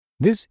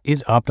This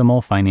is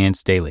Optimal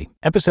Finance Daily,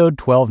 episode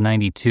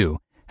 1292,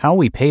 How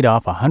We Paid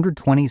Off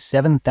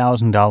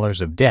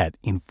 $127,000 of Debt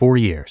in 4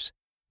 Years,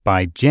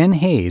 by Jen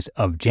Hayes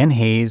of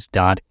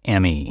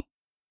jenhayes.me.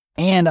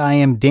 And I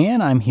am Dan.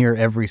 I'm here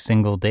every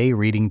single day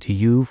reading to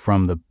you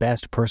from the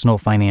best personal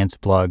finance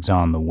blogs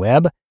on the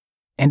web.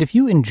 And if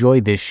you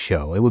enjoy this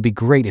show, it would be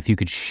great if you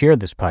could share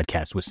this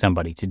podcast with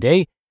somebody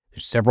today.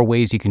 There's several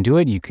ways you can do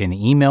it. You can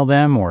email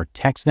them or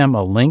text them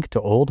a link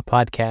to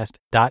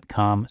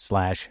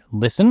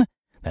oldpodcast.com/listen.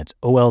 That's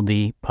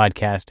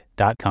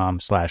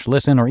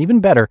oldpodcast.com/listen. Or even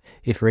better,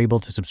 if you're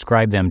able to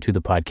subscribe them to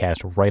the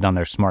podcast right on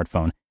their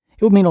smartphone.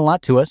 It would mean a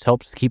lot to us,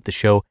 helps keep the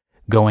show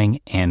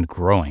going and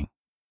growing.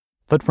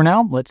 But for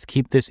now, let's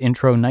keep this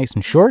intro nice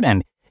and short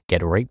and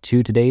get right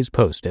to today's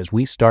post as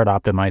we start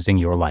optimizing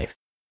your life.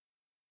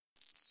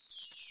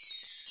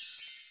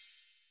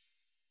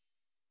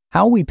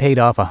 How We Paid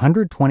Off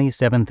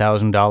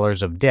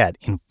 $127,000 of Debt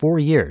in 4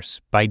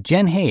 Years by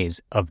Jen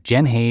Hayes of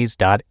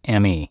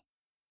jenhayes.me.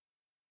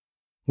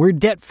 We're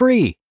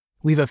debt-free.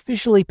 We've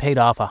officially paid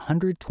off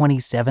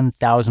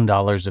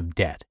 $127,000 of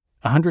debt,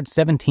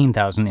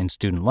 $117,000 in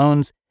student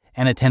loans,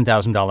 and a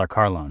 $10,000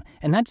 car loan.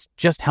 And that's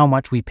just how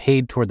much we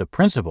paid toward the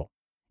principal.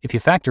 If you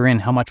factor in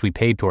how much we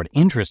paid toward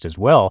interest as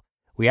well,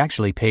 we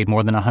actually paid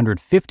more than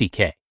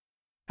 $150K.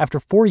 After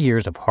 4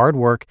 years of hard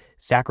work,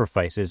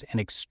 sacrifices,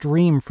 and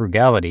extreme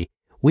frugality,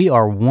 we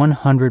are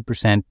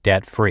 100%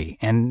 debt-free,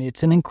 and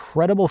it's an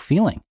incredible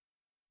feeling.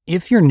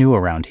 If you're new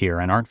around here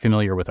and aren't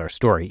familiar with our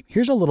story,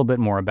 here's a little bit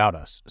more about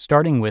us,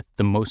 starting with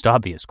the most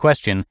obvious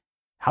question: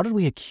 how did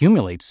we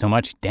accumulate so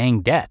much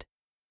dang debt?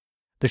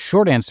 The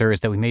short answer is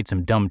that we made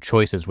some dumb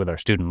choices with our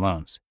student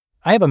loans.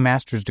 I have a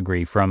master's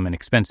degree from an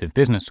expensive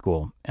business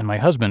school, and my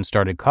husband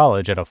started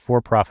college at a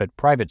for-profit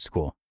private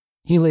school.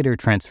 He later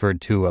transferred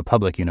to a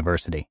public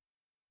university.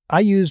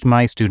 I used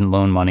my student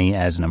loan money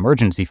as an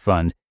emergency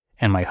fund,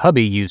 and my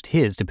hubby used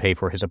his to pay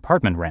for his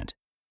apartment rent.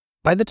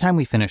 By the time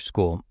we finished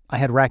school, I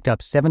had racked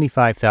up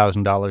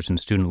 $75,000 in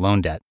student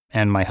loan debt,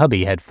 and my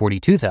hubby had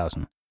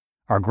 $42,000.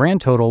 Our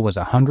grand total was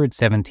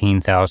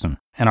 $117,000,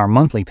 and our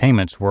monthly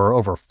payments were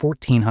over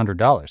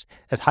 $1,400,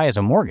 as high as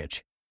a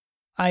mortgage.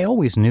 I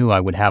always knew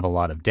I would have a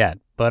lot of debt,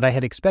 but I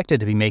had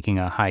expected to be making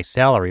a high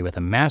salary with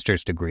a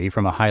master's degree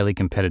from a highly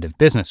competitive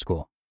business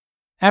school.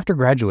 After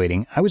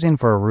graduating, I was in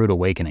for a rude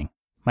awakening.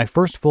 My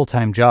first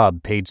full-time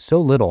job paid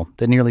so little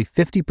that nearly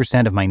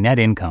 50% of my net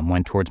income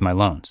went towards my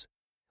loans.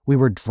 We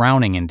were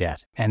drowning in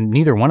debt, and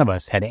neither one of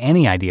us had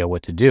any idea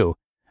what to do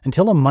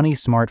until a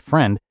money-smart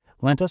friend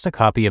lent us a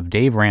copy of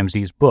Dave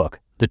Ramsey's book,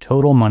 The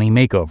Total Money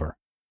Makeover.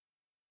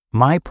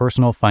 My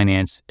Personal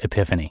Finance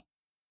Epiphany.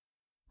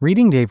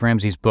 Reading Dave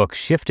Ramsey's book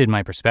shifted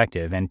my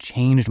perspective and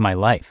changed my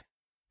life.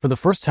 For the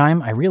first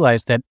time, I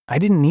realized that I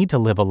didn't need to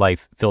live a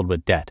life filled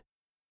with debt.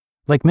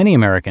 Like many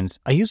Americans,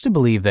 I used to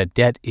believe that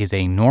debt is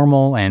a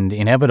normal and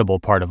inevitable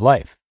part of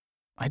life.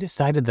 I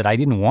decided that I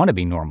didn't want to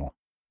be normal.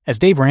 As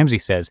Dave Ramsey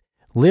says,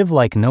 live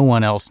like no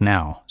one else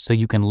now so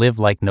you can live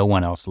like no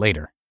one else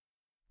later.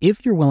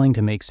 If you're willing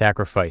to make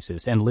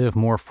sacrifices and live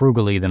more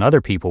frugally than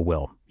other people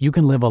will, you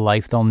can live a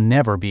life they'll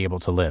never be able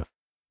to live.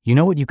 You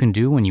know what you can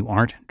do when you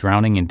aren't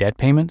drowning in debt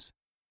payments?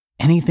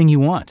 Anything you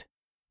want.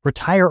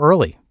 Retire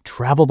early,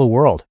 travel the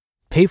world,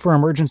 pay for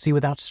emergency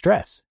without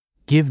stress,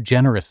 give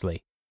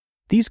generously.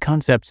 These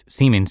concepts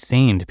seem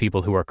insane to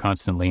people who are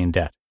constantly in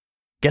debt.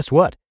 Guess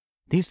what?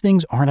 These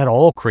things aren't at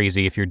all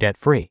crazy if you're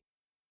debt-free.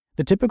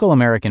 The typical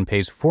American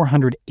pays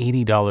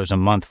 $480 a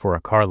month for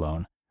a car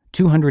loan,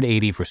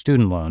 $280 for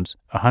student loans,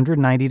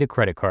 $190 to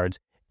credit cards,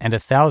 and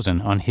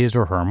 $1,000 on his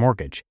or her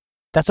mortgage.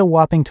 That's a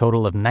whopping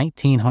total of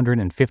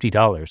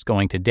 $1,950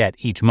 going to debt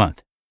each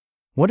month.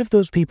 What if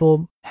those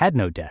people had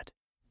no debt?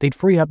 They'd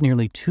free up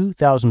nearly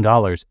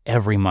 $2,000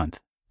 every month.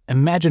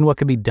 Imagine what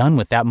could be done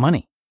with that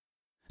money.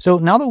 So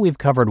now that we've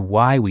covered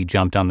why we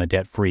jumped on the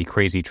debt-free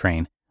crazy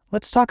train,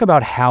 let's talk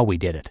about how we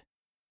did it.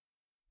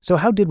 So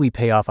how did we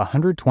pay off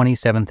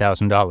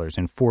 $127,000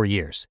 in 4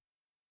 years?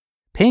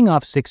 Paying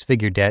off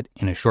six-figure debt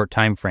in a short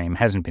time frame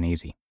hasn't been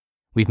easy.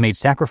 We've made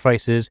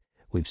sacrifices,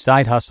 we've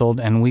side hustled,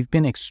 and we've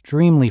been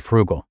extremely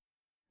frugal.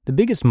 The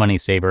biggest money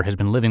saver has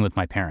been living with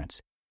my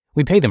parents.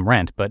 We pay them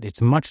rent, but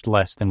it's much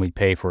less than we'd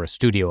pay for a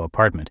studio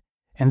apartment,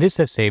 and this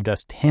has saved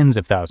us tens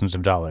of thousands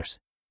of dollars.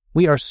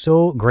 We are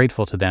so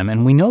grateful to them,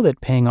 and we know that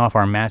paying off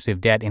our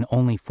massive debt in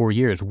only 4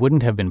 years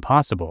wouldn't have been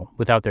possible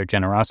without their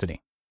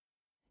generosity.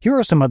 Here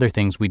are some other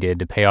things we did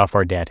to pay off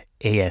our debt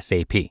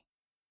ASAP.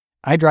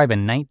 I drive a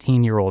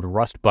 19-year-old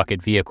rust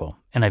bucket vehicle,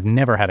 and I've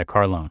never had a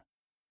car loan.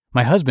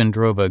 My husband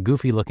drove a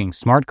goofy-looking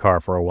smart car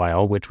for a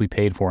while, which we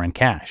paid for in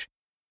cash.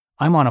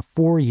 I'm on a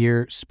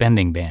 4-year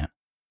spending ban.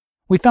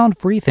 We found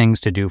free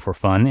things to do for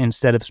fun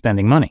instead of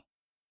spending money.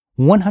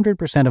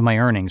 100% of my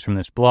earnings from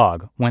this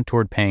blog went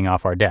toward paying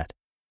off our debt.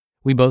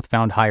 We both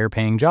found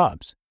higher-paying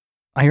jobs.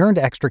 I earned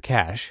extra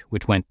cash,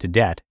 which went to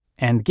debt,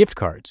 and gift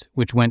cards,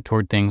 which went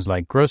toward things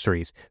like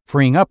groceries,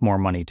 freeing up more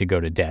money to go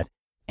to debt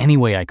any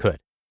way I could.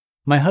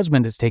 My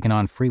husband has taken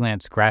on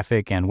freelance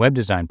graphic and web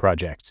design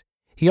projects.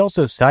 He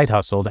also side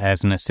hustled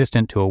as an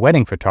assistant to a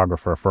wedding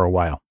photographer for a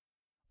while.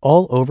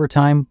 All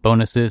overtime,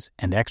 bonuses,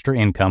 and extra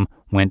income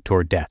went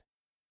toward debt.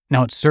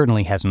 Now, it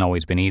certainly hasn't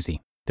always been easy.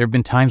 There have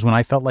been times when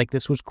I felt like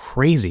this was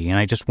crazy and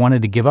I just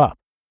wanted to give up.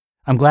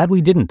 I'm glad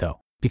we didn't,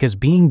 though, because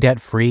being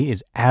debt-free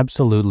is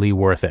absolutely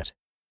worth it.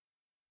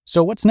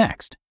 So what's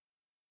next?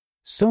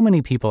 So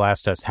many people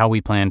asked us how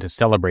we plan to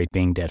celebrate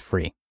being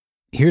debt-free.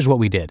 Here's what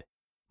we did.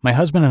 My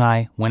husband and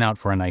I went out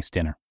for a nice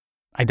dinner.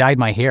 I dyed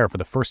my hair for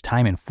the first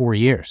time in 4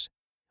 years.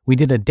 We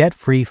did a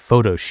debt-free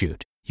photo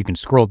shoot. You can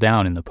scroll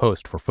down in the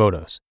post for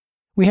photos.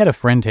 We had a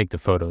friend take the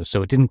photos,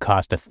 so it didn't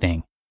cost a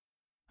thing.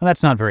 Well,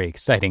 that's not very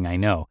exciting, I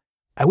know.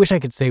 I wish I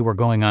could say we're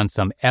going on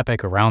some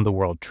epic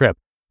around-the-world trip,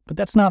 but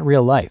that's not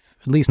real life,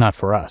 at least not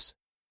for us.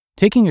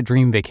 Taking a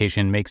dream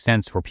vacation makes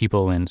sense for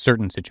people in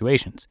certain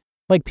situations,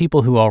 like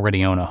people who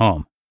already own a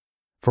home.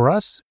 For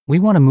us, we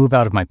want to move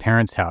out of my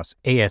parents' house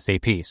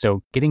ASAP,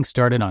 so getting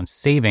started on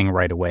saving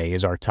right away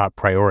is our top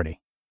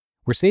priority.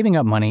 We're saving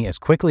up money as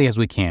quickly as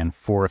we can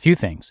for a few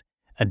things.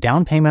 A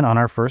down payment on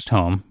our first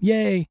home,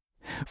 yay!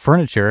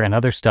 Furniture and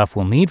other stuff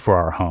we'll need for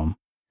our home.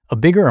 A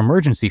bigger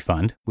emergency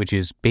fund, which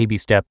is baby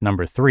step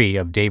number 3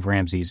 of Dave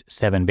Ramsey's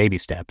 7 baby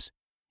steps.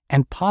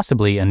 And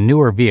possibly a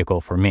newer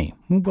vehicle for me.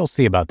 We'll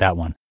see about that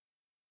one.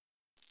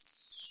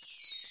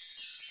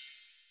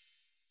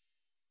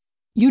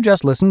 You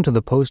just listened to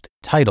the post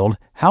titled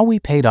How We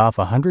Paid Off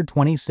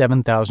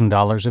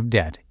 $127,000 of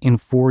Debt in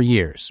 4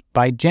 Years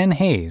by Jen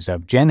Hayes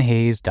of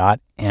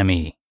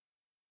jenhayes.me.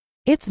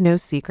 It's no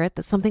secret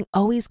that something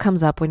always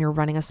comes up when you're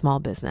running a small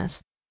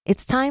business.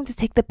 It's time to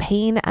take the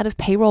pain out of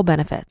payroll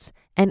benefits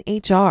and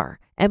HR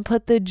and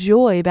put the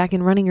joy back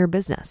in running your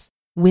business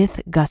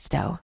with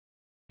Gusto.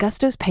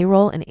 Gusto's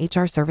payroll and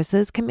HR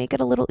services can make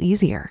it a little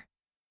easier.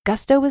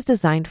 Gusto was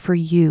designed for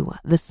you,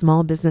 the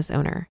small business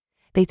owner.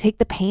 They take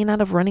the pain out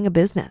of running a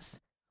business,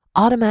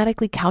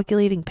 automatically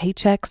calculating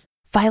paychecks,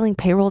 filing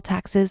payroll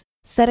taxes,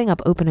 setting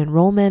up open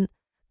enrollment.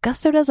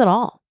 Gusto does it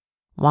all.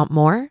 Want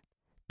more?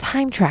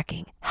 Time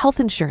tracking, health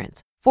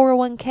insurance,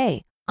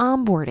 401k,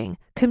 onboarding,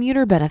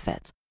 commuter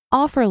benefits,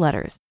 offer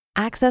letters,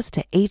 access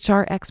to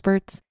HR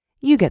experts.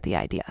 You get the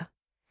idea.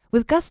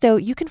 With Gusto,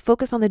 you can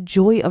focus on the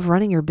joy of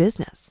running your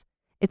business.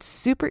 It's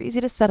super easy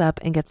to set up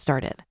and get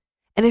started.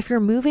 And if you're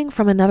moving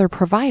from another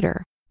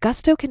provider,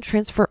 Gusto can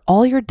transfer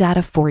all your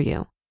data for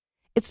you.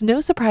 It's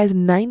no surprise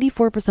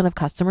 94% of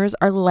customers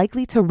are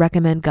likely to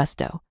recommend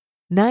Gusto.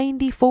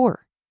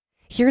 94.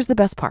 Here's the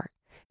best part.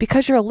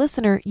 Because you're a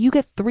listener, you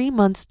get 3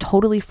 months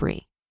totally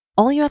free.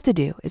 All you have to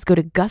do is go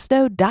to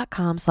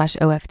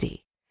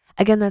gusto.com/OFD.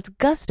 Again, that's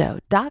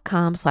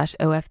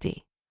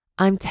gusto.com/OFD.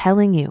 I'm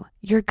telling you,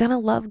 you're gonna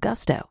love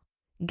Gusto.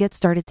 Get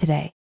started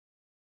today.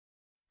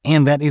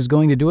 And that is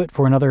going to do it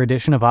for another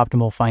edition of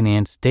Optimal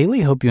Finance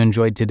Daily. Hope you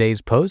enjoyed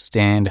today's post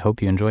and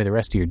hope you enjoy the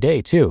rest of your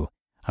day too.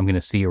 I'm going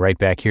to see you right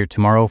back here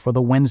tomorrow for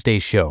the Wednesday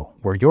show,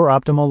 where your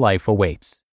optimal life awaits.